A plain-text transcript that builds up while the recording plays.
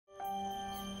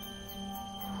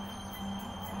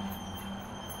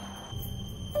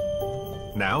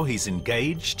Now he's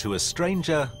engaged to a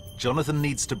stranger, Jonathan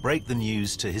needs to break the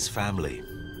news to his family.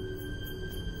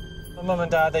 My mum and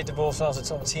dad, they divorced when I was a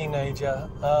sort of teenager.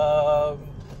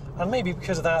 And maybe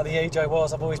because of that, at the age I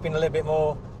was, I've always been a little bit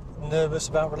more nervous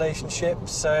about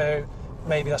relationships, so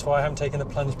maybe that's why I haven't taken the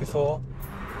plunge before.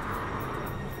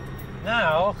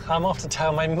 Now, I'm off to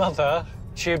tell my mother.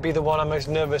 She would be the one I'm most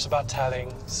nervous about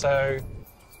telling, so...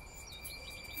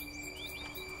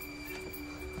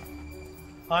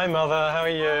 Hi, Mother, how are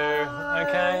you? Hi.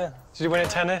 OK? Did you win at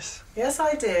tennis? Yes,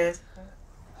 I did.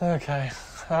 OK.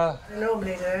 I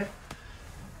normally do.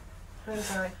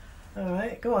 Don't I? All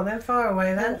right, go on then, far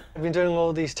away then. I've been doing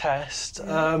all these tests,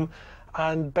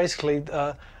 and basically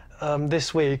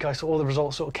this week I saw all the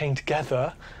results sort of came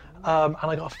together, and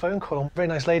I got a phone call. A very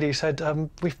nice lady who said,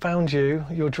 we found you,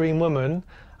 your dream woman,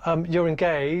 you're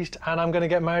engaged, and I'm going to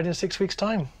get married in 6 weeks'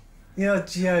 time. You're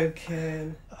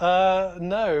joking.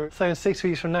 No. So in 6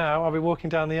 weeks from now, I'll be walking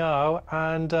down the aisle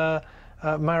and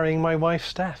marrying my wife,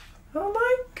 Steph. Oh,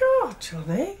 my God,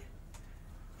 Johnny.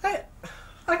 I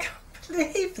can't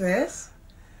believe this.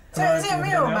 So is it a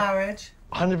real marriage?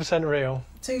 100% real.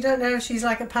 So you don't know if she's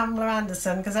like a Pamela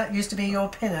Anderson, because that used to be your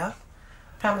pin-up,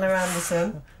 Pamela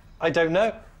Anderson. I don't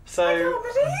know. So I can't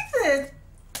believe it.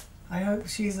 I hope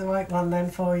she's the right one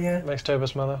then for you. Next to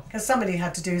us, Mother. Because somebody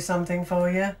had to do something for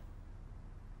you.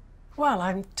 Well,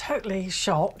 I'm totally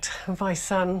shocked of my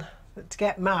son to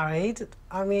get married.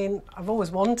 I mean, I've always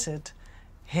wanted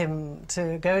him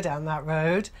to go down that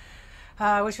road,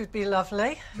 which would be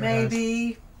lovely.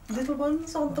 Maybe little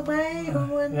ones on the way?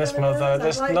 Yes, Mother.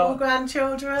 There's like more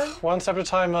grandchildren. One step at a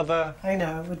time, Mother. I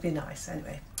know, it would be nice,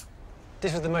 anyway.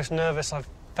 This was the most nervous I've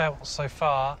felt so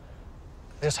far.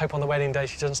 I just hope on the wedding day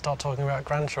she doesn't start talking about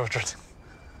grandchildren.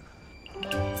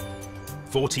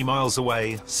 40 miles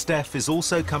away, Steph is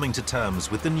also coming to terms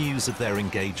with the news of their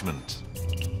engagement.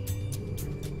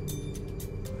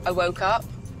 I woke up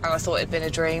and I thought it'd been a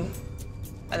dream.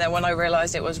 And then when I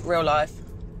realised it was real life,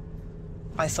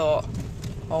 I thought,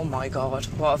 oh my God,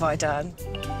 what have I done?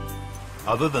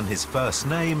 Other than his first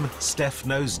name, Steph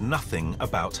knows nothing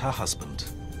about her husband.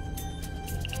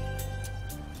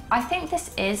 I think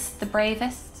this is the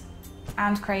bravest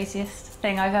and craziest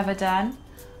thing I've ever done.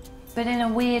 But in a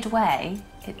weird way,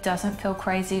 it doesn't feel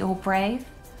crazy or brave.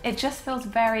 It just feels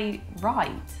very right.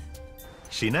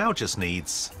 She now just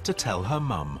needs to tell her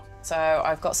mum. So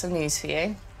I've got some news for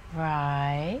you.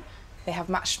 Right. They have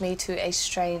matched me to a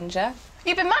stranger.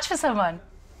 You've been matched for someone?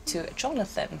 To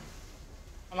Jonathan.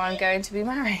 And I'm going to be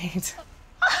married.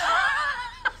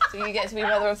 So you get to be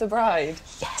mother of the bride?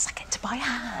 Yes, I get to buy a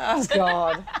house. Oh,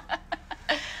 God.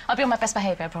 I'll be on my best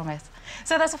behaviour, I promise.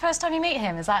 So that's the first time you meet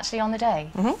him, is actually on the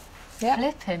day? Mm-hmm. Yeah.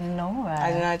 Flippin' Nora.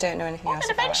 I don't know anything else What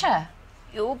an about adventure.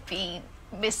 You'll be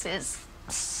Mrs.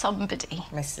 Somebody.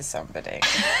 Mrs. Somebody.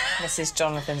 Mrs.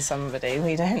 Jonathan Somebody.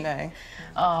 We don't know.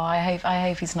 Oh, I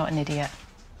hope he's not an idiot.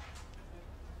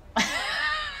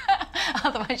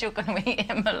 Otherwise, you're going to eat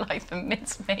him alive for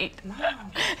mincemeat. No.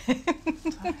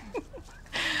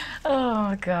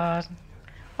 Oh, God.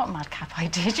 What madcap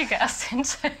idea did you get us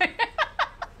into?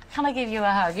 Can I give you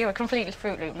a hug? You're a complete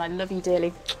Fruit Loop, and I love you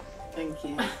dearly. Thank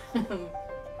you.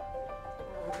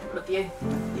 Love you.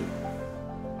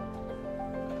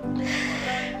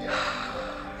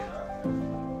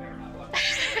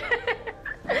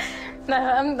 No,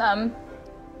 I'm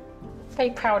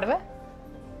very proud of it.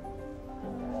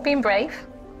 Being brave.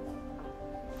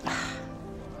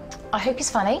 I hope he's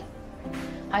funny.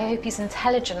 I hope he's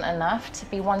intelligent enough to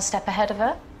be one step ahead of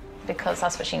her, because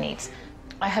that's what she needs.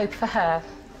 I hope for her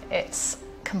it's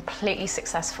completely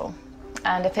successful.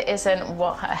 And if it isn't,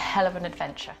 what a hell of an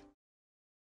adventure.